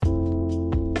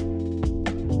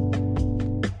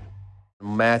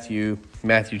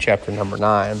Matthew chapter number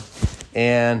 9.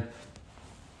 And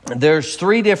there's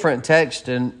three different texts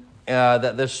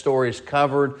that this story is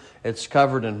covered. It's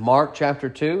covered in Mark chapter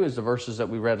 2, is the verses that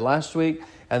we read last week.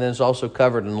 And then it's also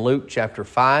covered in Luke chapter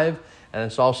 5. And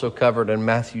it's also covered in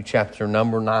Matthew chapter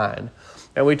number 9.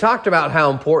 And we talked about how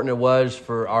important it was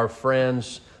for our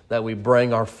friends that we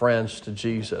bring our friends to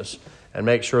Jesus and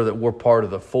make sure that we're part of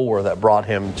the four that brought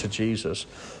him to Jesus.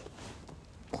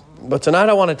 But tonight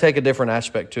I want to take a different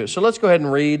aspect to it. So let's go ahead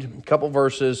and read a couple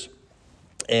verses,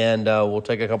 and we'll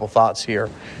take a couple thoughts here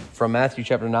from Matthew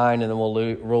chapter 9, and then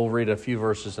we'll read a few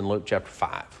verses in Luke chapter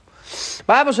 5. The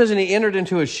Bible says, and he entered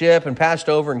into a ship and passed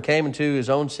over and came into his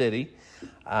own city.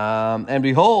 And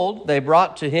behold, they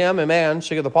brought to him a man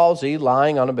sick of the palsy,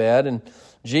 lying on a bed. And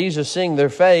Jesus, seeing their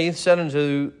faith, said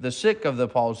unto the sick of the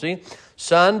palsy,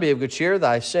 Son, be of good cheer,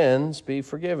 thy sins be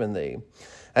forgiven thee.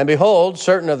 And behold,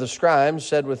 certain of the scribes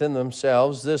said within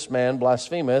themselves, This man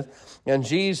blasphemeth. And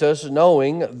Jesus,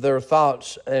 knowing their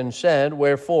thoughts, and said,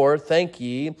 Wherefore think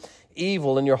ye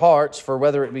evil in your hearts? For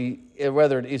whether it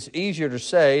is easier to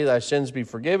say, Thy sins be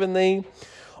forgiven thee,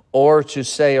 or to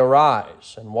say,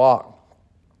 Arise and walk.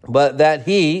 But that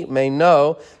ye may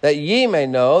know that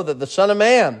the Son of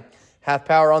Man hath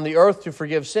power on the earth to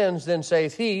forgive sins, then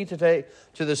saith he to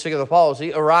the sick of the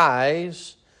palsy,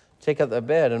 Arise, take up thy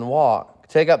bed and walk.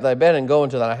 Take up thy bed and go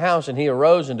into thy house. And he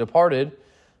arose and departed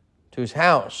to his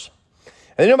house.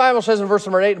 And then the Bible says in verse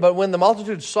number 8, But when the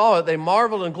multitude saw it, they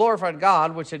marveled and glorified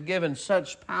God, which had given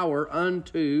such power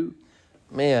unto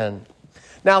men.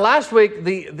 Now last week,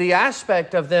 the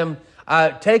aspect of them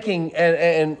taking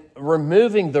and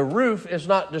removing the roof is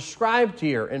not described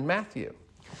here in Matthew.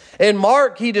 In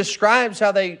Mark, he describes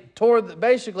how they tore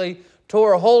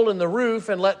a hole in the roof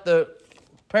and let the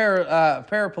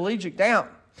paraplegic down.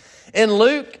 In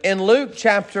Luke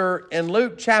chapter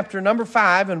number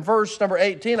 5 and verse number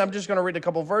 18, I'm just going to read a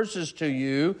couple verses to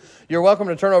you. You're welcome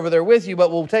to turn over there with you,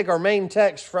 but we'll take our main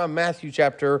text from Matthew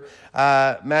chapter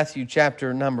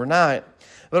number 9.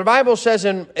 But the Bible says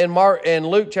in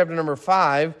Luke chapter number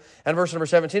 5 and verse number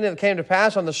 17, And it came to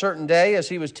pass on the certain day, as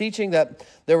he was teaching, that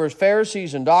there were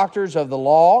Pharisees and doctors of the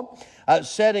law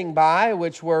sitting by,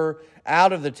 which were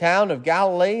out of the town of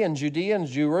Galilee and Judea and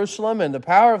Jerusalem, and the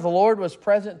power of the Lord was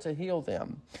present to heal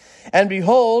them. And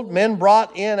behold, men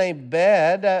brought in a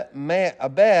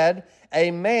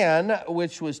man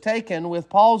which was taken with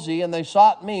palsy, and they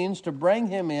sought means to bring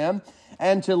him in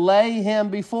and to lay him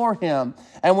before him.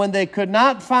 And when they could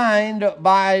not find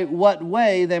by what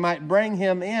way they might bring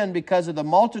him in because of the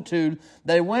multitude,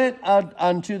 they went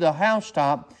unto the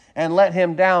housetop and let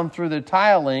him down through the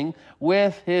tiling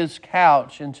with his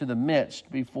couch into the midst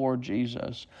before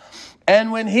Jesus.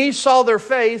 And when he saw their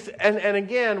faith, and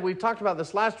again, we talked about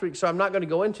this last week, so I'm not going to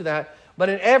go into that, but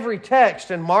in every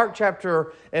text, in Mark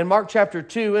chapter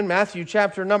 2, in Matthew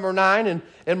chapter number 9, and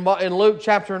in Luke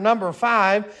chapter number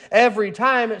 5, every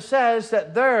time it says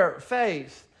that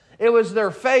it was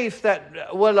their faith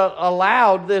that would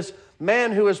allowed this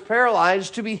man who was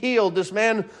paralyzed to be healed. This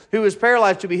man who was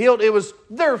paralyzed to be healed, it was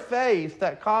their faith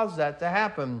that caused that to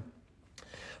happen.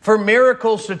 For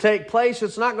miracles to take place,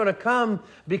 it's not going to come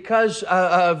because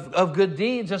of good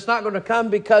deeds. It's not going to come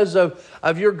because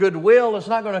of your goodwill. It's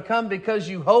not going to come because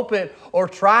you hope it or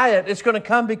try it. It's going to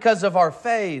come because of our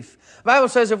faith. The Bible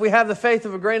says if we have the faith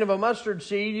of a grain of a mustard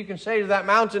seed, you can say to that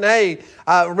mountain, hey,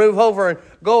 move over and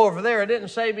go over there. It didn't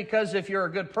say because if you're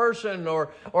a good person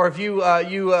or if you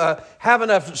have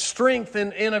enough strength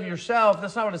in of yourself.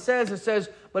 That's not what it says. It says,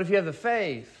 but if you have the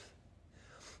faith.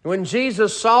 When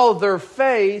Jesus saw their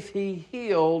faith, he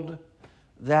healed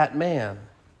that man.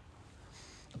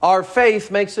 Our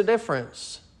faith makes a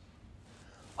difference.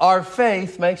 Our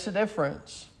faith makes a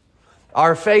difference.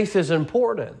 Our faith is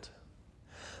important.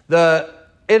 It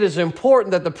is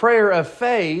important that the prayer of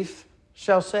faith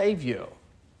shall save you.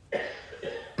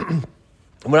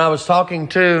 When I was talking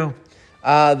to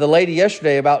the lady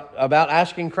yesterday about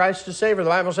asking Christ to save her, the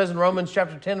Bible says in Romans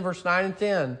chapter 10, verse 9 and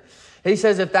 10, he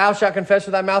says, if thou shalt confess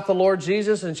with thy mouth the Lord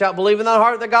Jesus, and shalt believe in thy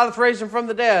heart that God hath raised him from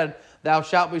the dead, thou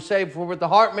shalt be saved. For with the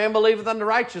heart man believeth unto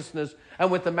righteousness,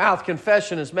 and with the mouth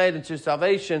confession is made unto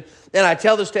salvation. And I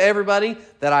tell this to everybody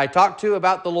that I talk to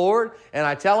about the Lord, and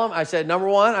I tell them, I said, number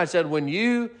one, I said, when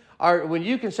you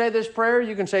can say this prayer,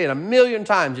 you can say it 1,000,000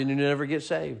 times, and you never get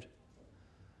saved.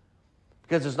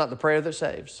 Because it's not the prayer that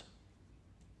saves.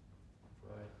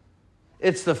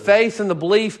 It's the faith and the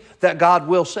belief that God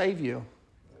will save you.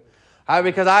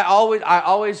 Because I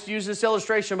always use this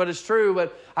illustration, but it's true.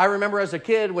 But I remember as a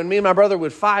kid when me and my brother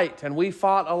would fight, and we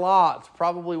fought a lot,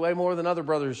 probably way more than other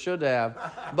brothers should have.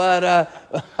 But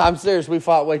I'm serious, we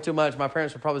fought way too much. My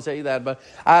parents would probably say that. But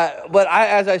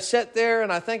as I sit there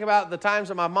and I think about the times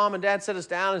that my mom and dad set us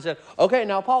down and said, "Okay,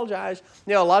 now apologize."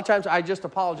 A lot of times I just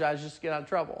apologize just to get out of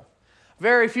trouble.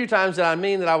 Very few times did I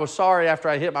mean that I was sorry after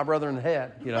I hit my brother in the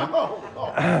head.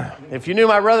 If you knew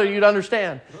my brother, you'd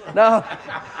understand. No.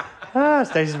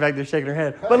 Stacy's back there shaking her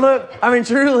head. But look,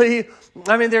 truly,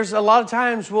 there's a lot of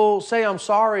times we'll say I'm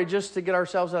sorry just to get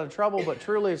ourselves out of trouble, but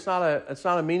truly it's not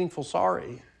a meaningful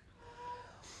sorry.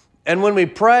 And when we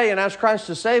pray and ask Christ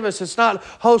to save us, it's not,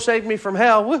 "Oh, save me from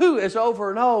hell. Woohoo, it's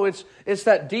over." No, it's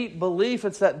that deep belief,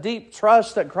 it's that deep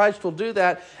trust that Christ will do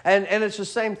that. And it's the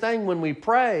same thing when we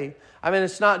pray.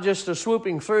 It's not just a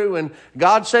swooping through and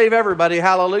God save everybody,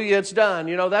 hallelujah, it's done.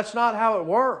 That's not how it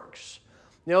works.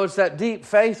 It's that deep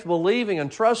faith, believing and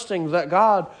trusting that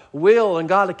God will and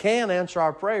God can answer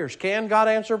our prayers. Can God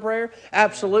answer prayer?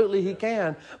 Absolutely He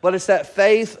can. But it's that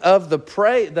faith of the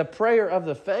prayer of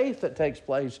the faith that takes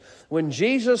place. When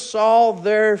Jesus saw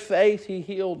their faith, He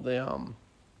healed them.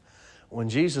 When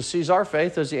Jesus sees our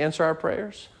faith, does He answer our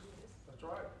prayers? That's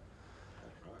right.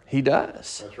 He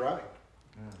does. That's right.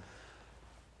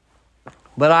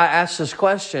 But I ask this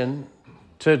question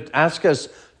to ask us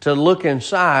to look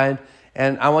inside.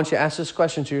 And I want you to ask this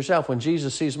question to yourself. When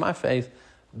Jesus sees my faith,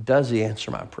 does He answer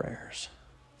my prayers?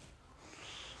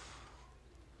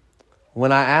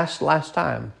 When I asked last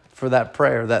time for that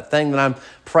prayer, that thing that I'm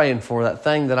praying for, that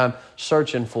thing that I'm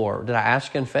searching for, did I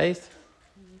ask in faith?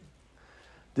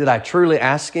 Did I truly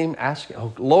ask Him?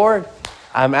 "Oh, Lord,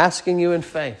 I'm asking you in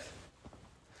faith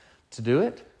to do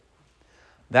it."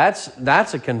 That's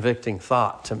a convicting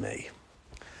thought to me.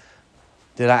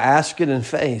 Did I ask it in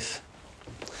faith?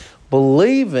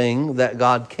 Believing that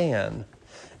God can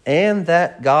and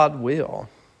that God will.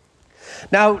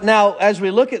 Now, as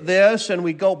we look at this and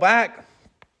we go back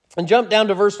and jump down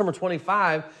to verse number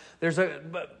 25, there's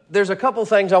a couple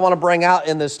things I want to bring out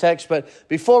in this text. But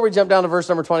before we jump down to verse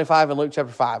number 25 in Luke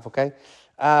chapter 5, okay,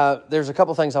 there's a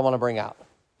couple things I want to bring out.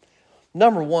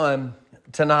 Number one,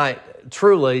 tonight,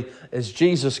 truly, is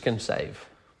Jesus can save.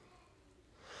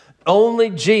 Only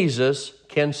Jesus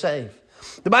can save.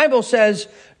 The Bible says,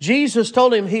 Jesus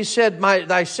told him, He said,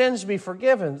 "Thy sins be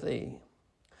forgiven thee."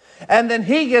 And then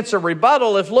he gets a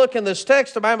rebuttal. If look in this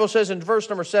text, the Bible says in verse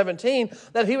number 17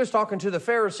 that he was talking to the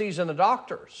Pharisees and the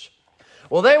doctors.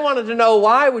 Well, they wanted to know,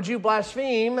 why would you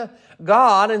blaspheme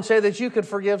God and say that you could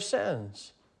forgive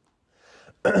sins?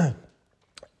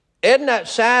 Isn't that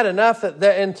sad enough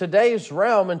that in today's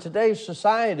realm, in today's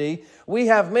society, we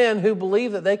have men who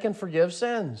believe that they can forgive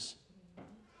sins?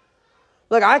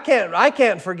 Look, I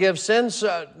can't forgive sins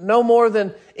no more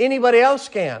than anybody else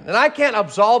can. And I can't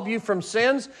absolve you from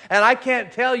sins. And I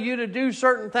can't tell you to do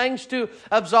certain things to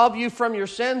absolve you from your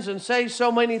sins and say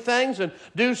so many things and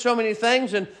do so many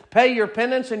things and pay your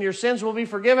penance and your sins will be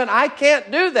forgiven. I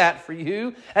can't do that for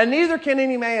you, and neither can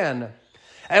any man.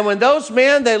 And when those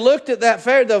men, they looked at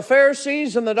the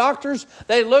Pharisees and the doctors,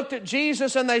 they looked at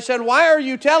Jesus and they said, "Why are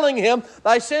you telling him,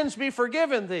 thy sins be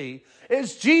forgiven thee?"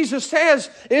 As Jesus says,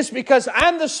 it's because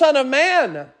I'm the Son of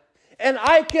Man. And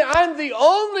I'm the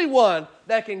only one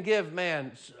that can give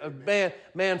man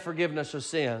forgiveness of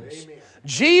sins. Amen.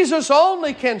 Jesus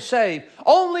only can save.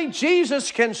 Only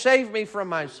Jesus can save me from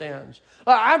my sins.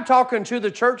 I'm talking to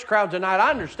the church crowd tonight. I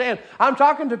understand. I'm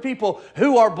talking to people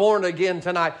who are born again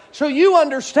tonight. So you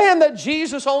understand that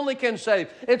Jesus only can save.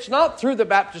 It's not through the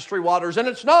baptistry waters, and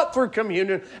it's not through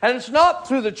communion, and it's not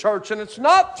through the church, and it's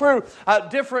not through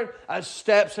different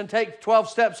steps and take 12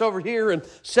 steps over here and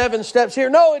 7 steps here.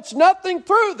 No, it's nothing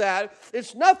through that.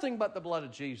 It's nothing but the blood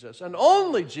of Jesus, and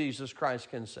only Jesus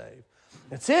Christ can save.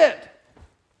 That's it.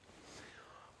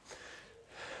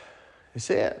 That's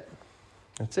it.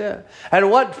 That's it.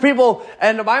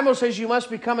 And the Bible says you must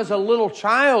become as a little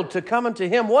child to come unto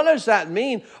Him. What does that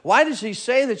mean? Why does He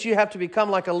say that you have to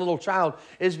become like a little child?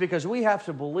 It's because we have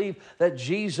to believe that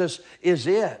Jesus is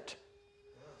it.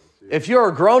 If you're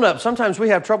a grown-up, sometimes we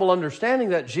have trouble understanding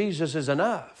that Jesus is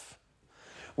enough.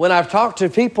 When I've talked to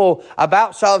people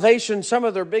about salvation, some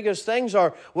of their biggest things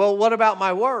are, well, what about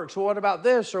my works? Well, what about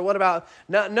this? Or what about...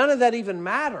 None of that even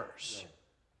matters.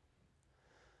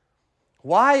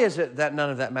 Why is it that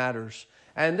none of that matters?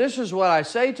 And this is what I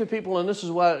say to people, and this is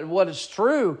what is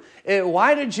true.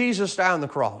 Why did Jesus die on the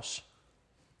cross?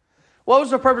 What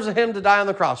was the purpose of Him to die on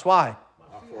the cross? Why?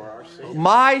 For our sin.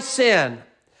 My sin.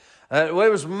 It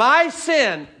was my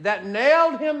sin that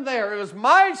nailed Him there. It was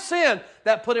my sin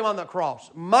that put Him on the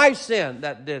cross. My sin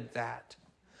that did that.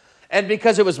 And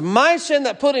because it was my sin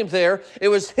that put him there, it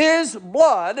was his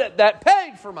blood that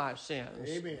paid for my sins.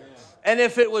 Amen. And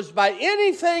if it was by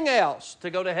anything else to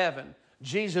go to heaven,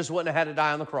 Jesus wouldn't have had to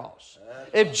die on the cross.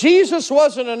 If Jesus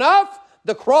wasn't enough,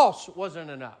 the cross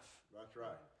wasn't enough. That's right.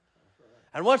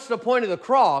 And what's the point of the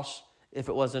cross if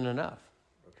it wasn't enough?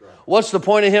 That's right. What's the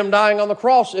point of him dying on the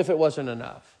cross if it wasn't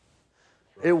enough?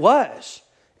 It was.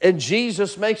 And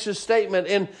Jesus makes a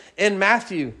statement in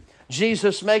Matthew.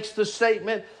 Jesus makes the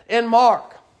statement in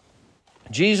Mark.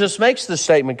 Jesus makes the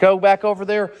statement. Go back over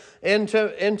there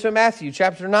into Matthew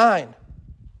chapter 9.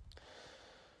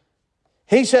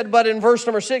 He said, but in verse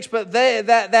number 6, but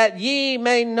that ye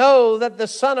may know that the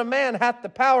Son of Man hath the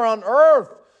power on earth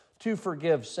to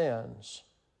forgive sins.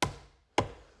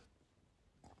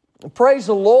 Praise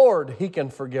the Lord, He can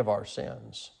forgive our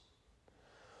sins.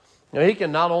 Now, He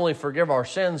can not only forgive our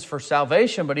sins for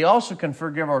salvation, but He also can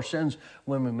forgive our sins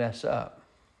when we mess up.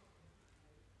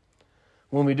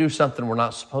 When we do something we're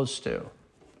not supposed to.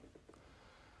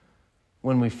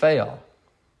 When we fail.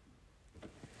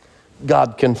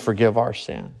 God can forgive our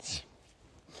sins.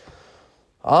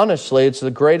 Honestly, it's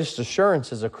the greatest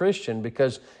assurance as a Christian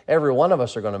because every one of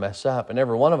us are going to mess up and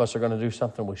every one of us are going to do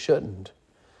something we shouldn't.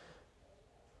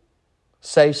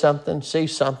 Say something, see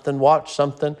something, watch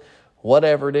something,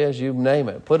 whatever it is, you name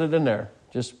it. Put it in there.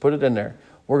 Just put it in there.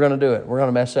 We're going to do it. We're going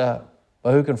to mess up.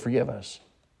 But who can forgive us?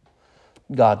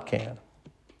 God can.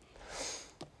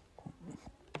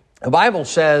 The Bible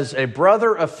says a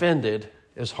brother offended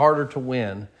is harder to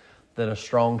win than a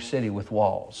strong city with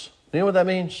walls. You know what that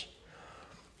means?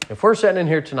 If we're sitting in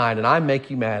here tonight and I make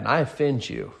you mad and I offend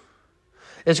you,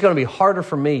 it's going to be harder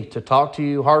for me to talk to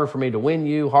you, harder for me to win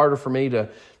you, harder for me to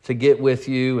get with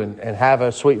you and have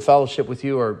a sweet fellowship with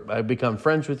you or become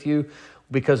friends with you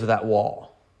because of that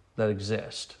wall that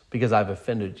exists, because I've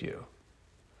offended you.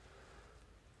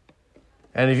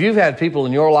 And if you've had people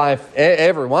in your life,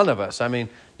 every one of us, I mean,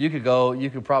 you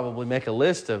could probably make a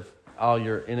list of all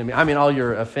your enemies, all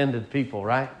your offended people,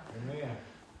 right? Amen.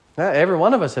 Every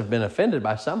one of us have been offended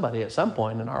by somebody at some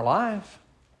point in our life.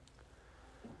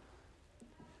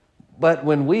 But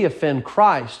when we offend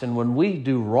Christ and when we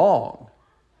do wrong,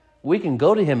 we can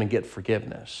go to Him and get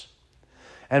forgiveness.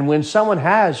 And when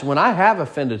I have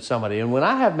offended somebody and when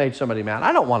I have made somebody mad,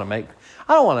 I don't want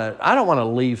to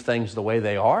leave things the way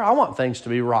they are. I want things to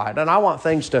be right, and I want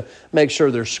things to make sure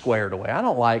they're squared away. I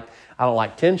don't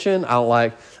like tension. I don't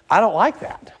like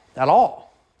that at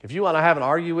all. If you want to have an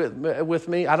argument with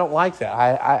me, I don't like that.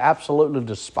 I absolutely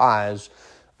despise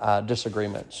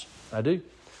disagreements. I do.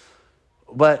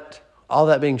 But all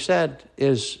that being said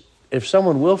is, if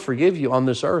someone will forgive you on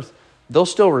this earth, they'll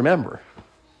still remember.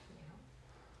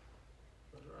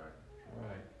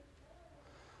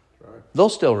 Right. They'll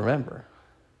still remember.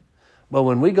 But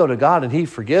when we go to God and He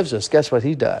forgives us, guess what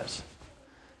He does?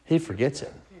 He forgets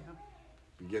it.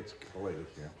 He gets completed,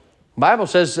 yeah. Bible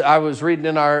says, I was reading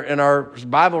in our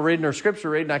Bible reading or scripture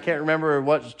reading, I can't remember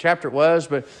what chapter it was,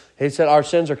 but he said our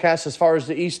sins are cast as far as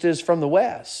the east is from the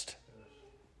west.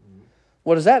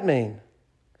 What does that mean?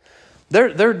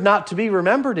 They're not to be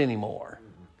remembered anymore.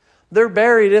 They're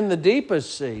buried in the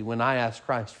deepest sea when I ask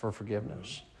Christ for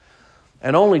forgiveness.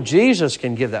 And only Jesus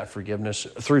can give that forgiveness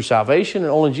through salvation,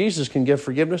 and only Jesus can give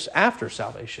forgiveness after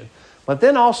salvation. But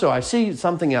then also I see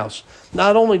something else.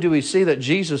 Not only do we see that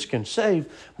Jesus can save,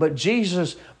 but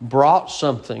Jesus brought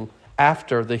something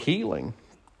after the healing.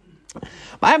 The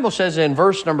Bible says in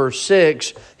verse number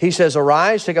 6, He says,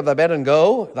 arise, take up thy bed and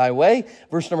go thy way.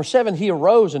 Verse number 7, he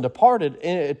arose and departed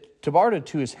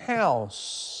to his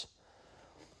house.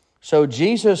 So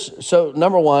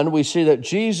number one, we see that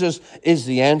Jesus is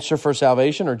the answer for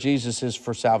salvation, or Jesus is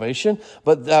for salvation,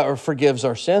 or forgives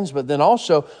our sins. But then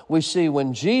also we see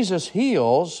when Jesus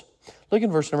heals, look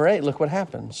in verse number 8, look what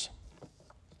happens.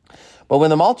 But when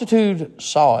the multitude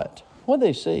saw it, what did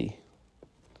they see?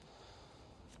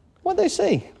 What did they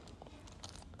see?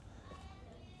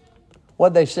 What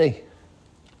did they see?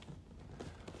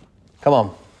 Come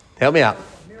on, help me out.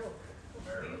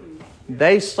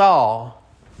 They saw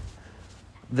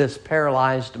this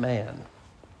paralyzed man.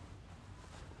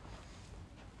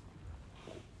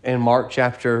 In Mark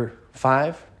chapter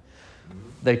 5,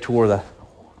 they tore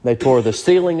the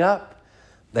ceiling up.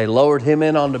 They lowered him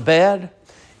in on the bed.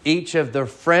 Each of their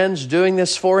friends doing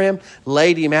this for him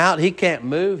laid him out. He can't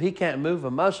move. He can't move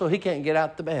a muscle. He can't get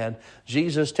out the bed.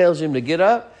 Jesus tells him to get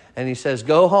up, and He says,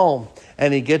 go home.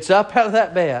 And he gets up out of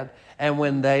that bed. And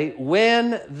when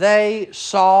they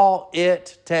saw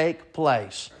it take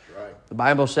place, the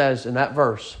Bible says in that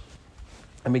verse,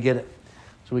 let me get it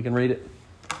so we can read it.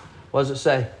 What does it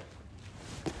say?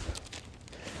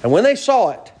 And when they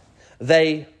saw it,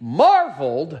 they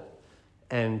marveled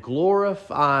and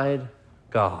glorified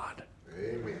God,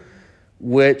 Amen.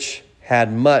 which had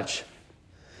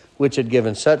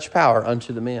given such power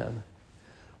unto the men.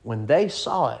 When they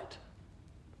saw it,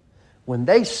 when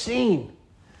they seen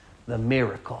the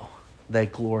miracle, they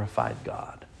glorified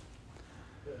God.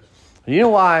 You know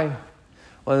why?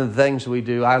 One of the things we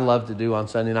do, I love to do on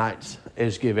Sunday nights,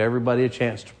 is give everybody a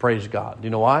chance to praise God. Do you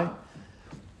know why?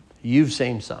 You've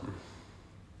seen something.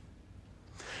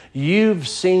 You've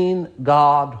seen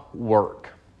God work.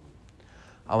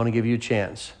 I want to give you a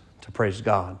chance to praise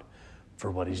God for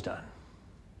what He's done.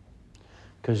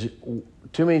 Because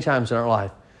too many times in our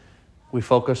life, we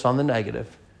focus on the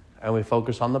negative and we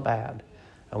focus on the bad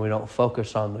and we don't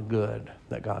focus on the good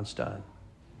that God's done.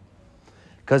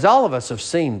 Because all of us have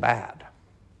seen bad.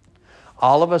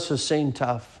 All of us have seen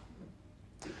tough.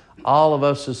 All of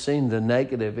us have seen the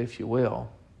negative, if you will.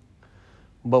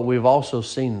 But we've also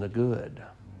seen the good.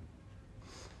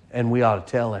 And we ought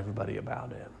to tell everybody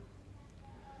about it.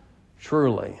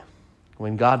 Truly,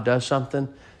 when God does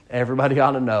something, everybody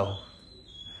ought to know.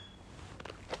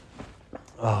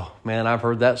 Oh, man, I've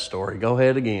heard that story. Go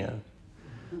ahead again.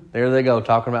 There they go,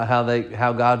 talking about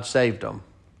how God saved them.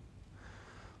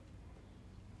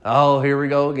 Oh, here we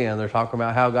go again. They're talking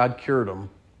about how God cured them.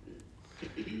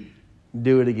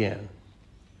 Do it again.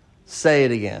 Say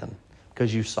it again,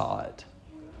 because you saw it.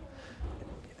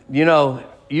 You know,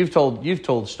 you've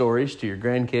told stories to your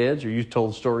grandkids, or you've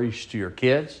told stories to your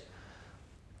kids.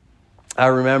 I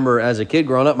remember as a kid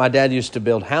growing up, my dad used to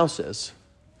build houses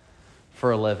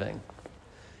for a living.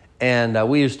 And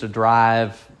we used to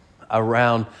drive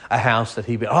around a house that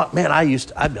he built. Oh, man, I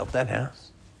built that house.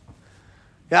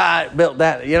 Yeah, I built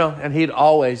that, and he'd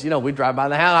always, we'd drive by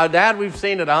the house. Dad, we've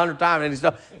seen it 100 times. And he's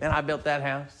like, man, I built that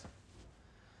house.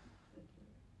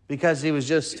 Because he was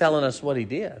just telling us what he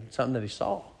did, something that he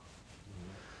saw.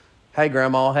 Hey,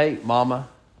 Grandma, hey, Mama,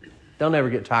 don't ever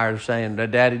get tired of saying,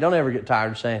 Daddy, don't ever get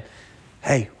tired of saying,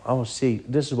 hey, I want to see,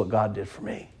 this is what God did for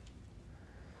me.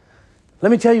 Let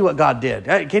me tell you what God did.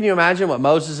 Hey, can you imagine what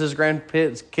Moses'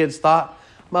 grandkids thought?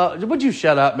 Would you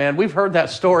shut up, man? We've heard that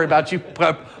story about you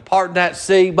parting that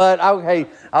sea, but okay,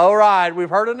 all right, we've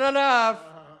heard it enough.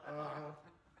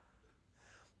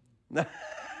 Boy,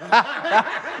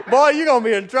 you're going to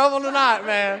be in trouble tonight,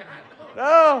 man.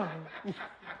 Oh.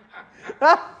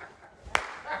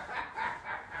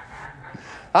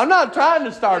 I'm not trying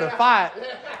to start a fight.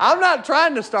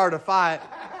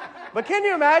 But can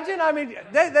you imagine? I mean,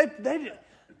 they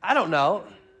I don't know.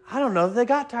 They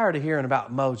got tired of hearing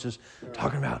about Moses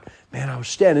talking about, man, I was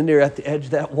standing there at the edge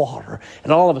of that water,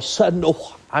 and all of a sudden,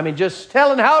 just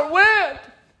telling how it went.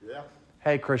 Yeah.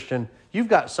 Hey, Christian, you've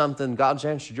got something. God's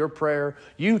answered your prayer.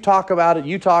 You talk about it.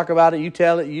 You tell it.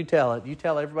 You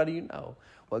tell everybody you know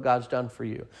what God's done for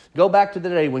you. Go back to the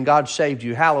day when God saved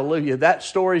you. Hallelujah. That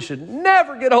story should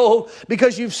never get old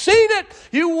because you've seen it.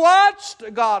 You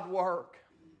watched God work.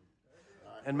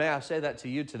 And may I say that to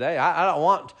you today? I don't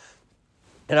want,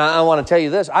 and I want to tell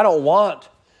you this, I don't want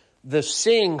the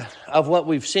seeing of what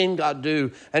we've seen God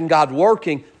do and God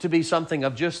working to be something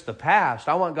of just the past.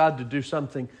 I want God to do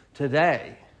something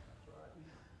today.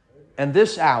 And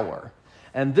this hour,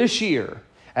 and this year,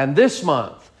 and this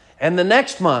month, and the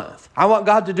next month. I want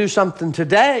God to do something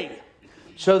today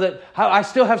so that I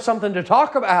still have something to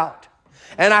talk about.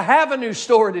 And I have a new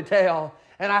story to tell.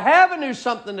 And I have a new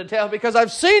something to tell because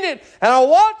I've seen it and I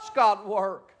watched God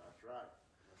work.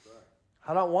 That's right.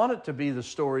 I don't want it to be the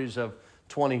stories of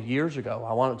 20 years ago.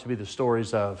 I want it to be the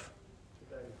stories of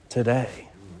today.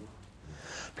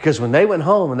 Because when they went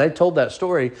home and they told that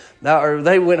story, or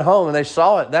they went home and they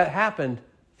saw it, that happened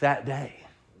that day.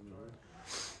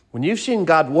 When you've seen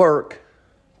God work,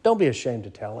 don't be ashamed to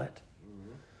tell it.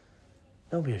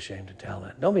 Don't be ashamed to tell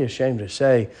it. Don't be ashamed to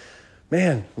say,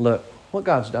 man, look, what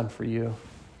God's done for you.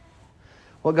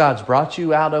 What God's brought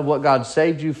you out of, what God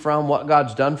saved you from, what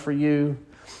God's done for you.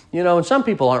 And some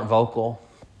people aren't vocal,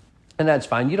 and that's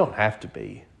fine. You don't have to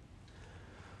be.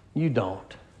 You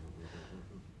don't.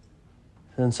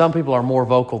 And some people are more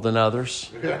vocal than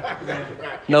others.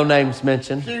 No names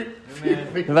mentioned. They're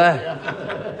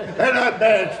not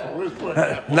bashful.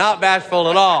 Not bashful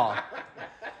at all.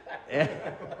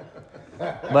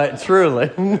 But truly.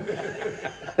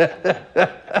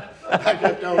 I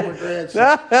just told my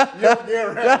grandson, you don't get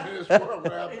around in this world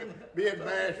without being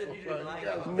bashful.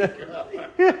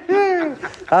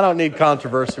 I don't need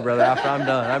controversy, brother. After I'm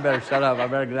done, I better shut up. I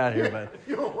better get out of here. But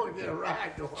you don't want to get a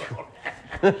ride going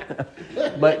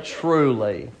on. But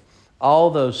truly, all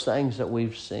those things that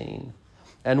we've seen,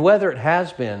 and whether it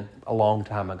has been a long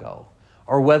time ago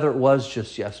or whether it was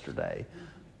just yesterday,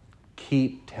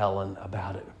 keep telling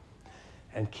about it.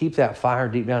 and keep that fire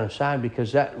deep down inside,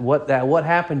 because what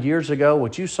happened years ago,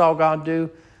 what you saw God do,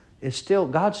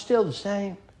 God's still the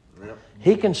same. Yep.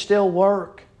 He can still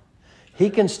work. He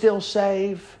can still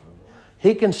save.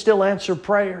 He can still answer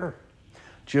prayer,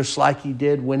 just like He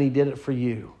did when He did it for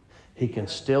you. He can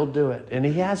still do it, and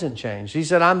He hasn't changed. He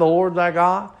said, "I'm the Lord thy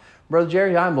God." Brother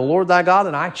Jerry, "I'm the Lord thy God,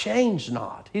 and I change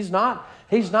not." He's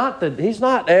always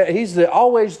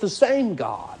the same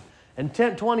God. In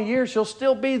 10, 20 years, He'll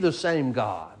still be the same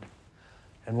God.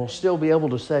 And we'll still be able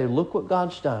to say, look what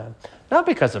God's done. Not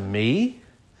because of me,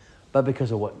 but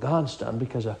because of what God's done,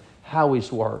 because of how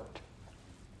He's worked.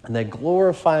 And they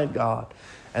glorified God,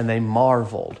 and they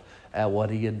marveled at what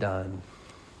He had done.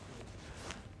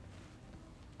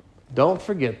 Don't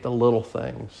forget the little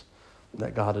things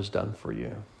that God has done for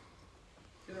you.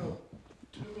 You know,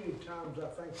 too many times I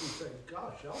think we say,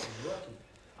 gosh, I was lucky.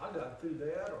 I got through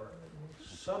that, or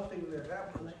something that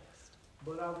happened.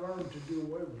 But I've learned to do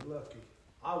away with lucky.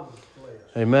 I was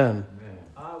blessed. Amen.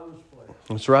 I was blessed.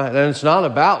 That's right. And it's not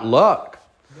about luck.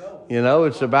 No. You know,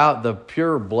 it's about the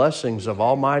pure blessings of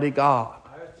Almighty God.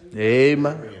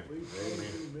 Amen. We've been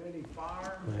through many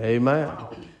fires. Amen.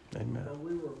 Amen. But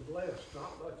we were blessed,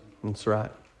 not lucky. That's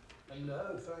right. And the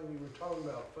other thing you were talking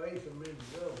about, faith a minute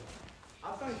ago,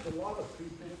 I think a lot of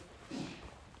people,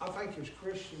 I think as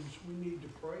Christians, we need to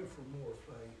pray for more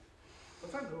faith. I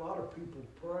think a lot of people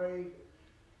pray,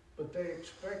 but they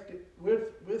expect it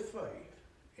with faith,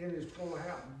 and it's going to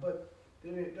happen. But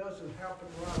then it doesn't happen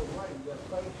right away. That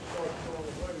faith starts going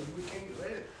away, and we can't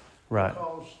let it. Right.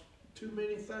 Because too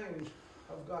many things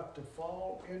have got to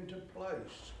fall into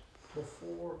place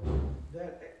before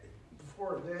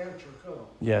the answer comes.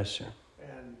 Yes, sir.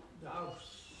 And I've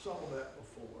saw that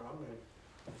before. I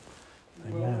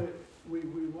mean, Amen. we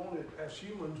want it, as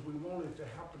humans, we want it to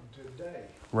happen today.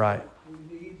 Right. We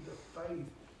need the faith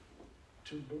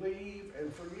to believe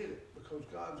and forget it, because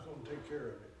God's going to take care of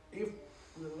it if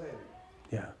we let Him.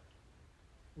 Yeah.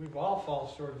 We've all fallen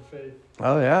short of faith.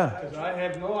 Oh, yeah. Because I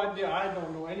have no idea. I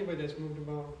don't know anybody that's moved a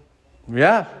mountain.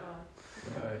 Yeah.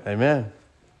 Amen.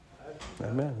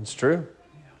 Amen. It's true.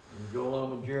 You go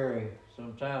along with Jerry.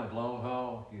 Sometimes long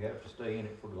haul, you have to stay in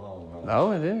it for the long haul.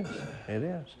 Oh, it is. It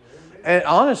is. And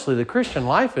honestly, the Christian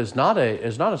life is not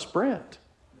a sprint.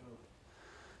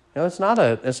 You know, it's not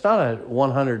a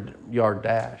 100-yard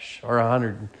dash or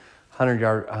a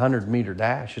 100-meter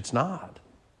dash. It's not.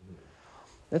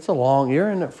 You're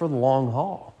in it for the long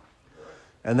haul.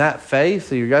 And that faith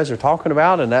that you guys are talking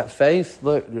about, and that faith,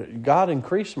 look, God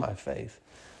increased my faith,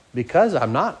 because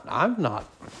I've not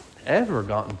ever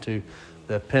gotten to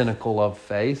the pinnacle of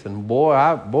faith. And boy,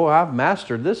 I've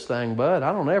mastered this thing, bud.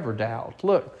 I don't ever doubt.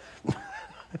 Look,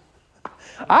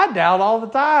 I doubt all the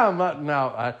time.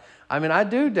 I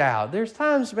do doubt. There's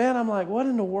times, man, I'm like, what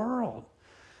in the world?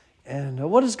 And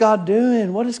what is God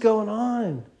doing? What is going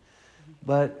on?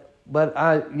 But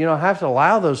I have to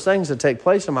allow those things to take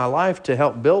place in my life to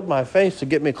help build my faith, to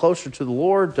get me closer to the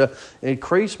Lord, to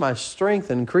increase my strength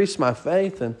and increase my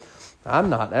faith. And I'm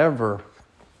not ever,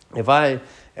 if I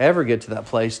ever get to that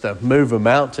place to move a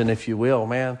mountain, if you will,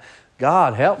 man,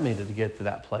 God help me to get to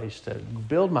that place, to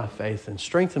build my faith and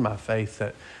strengthen my faith,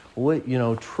 that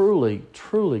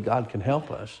truly God can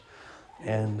help us.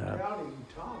 And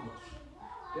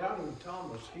Doubting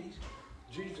Thomas,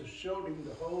 Jesus showed him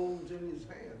the holes in his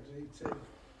hands, and He said,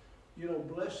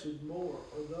 blessed more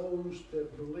are those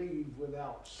that believe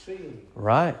without seeing.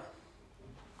 right,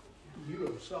 You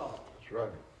have saw, That's right.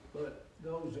 but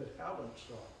those that haven't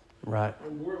saw. right,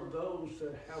 And we're those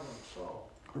that haven't saw.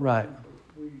 right,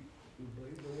 We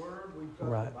believe the Word. We've got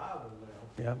Right. the Bible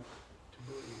now yep, to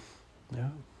believe. yeah.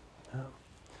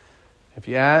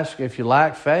 If you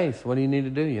lack faith, what do you need to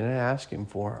do? You need to ask Him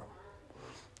for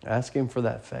it. Ask Him for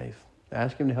that faith.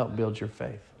 Ask Him to help build your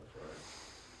faith.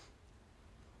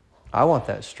 I want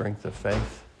that strength of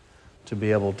faith to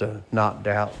be able to not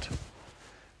doubt,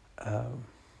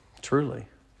 truly.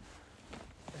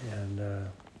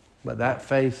 But that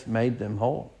faith made them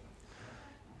whole.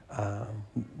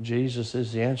 Jesus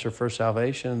is the answer for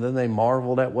salvation. And then they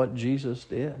marveled at what Jesus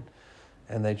did.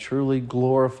 And they truly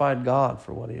glorified God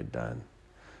for what He had done.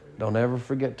 Don't ever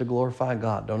forget to glorify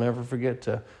God. Don't ever forget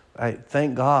to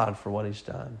thank God for what He's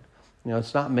done.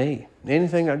 It's not me.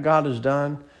 Anything that God has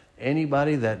done,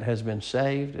 anybody that has been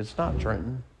saved, it's not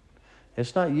Trenton.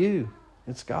 It's not you.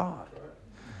 It's God.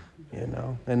 And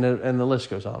the list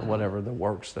goes on, whatever the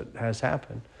works that has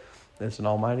happened. It's an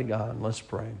almighty God. Let's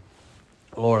pray.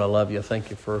 Lord, I love you. Thank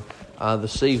you for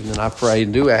this evening. I pray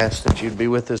and do ask that you'd be with us.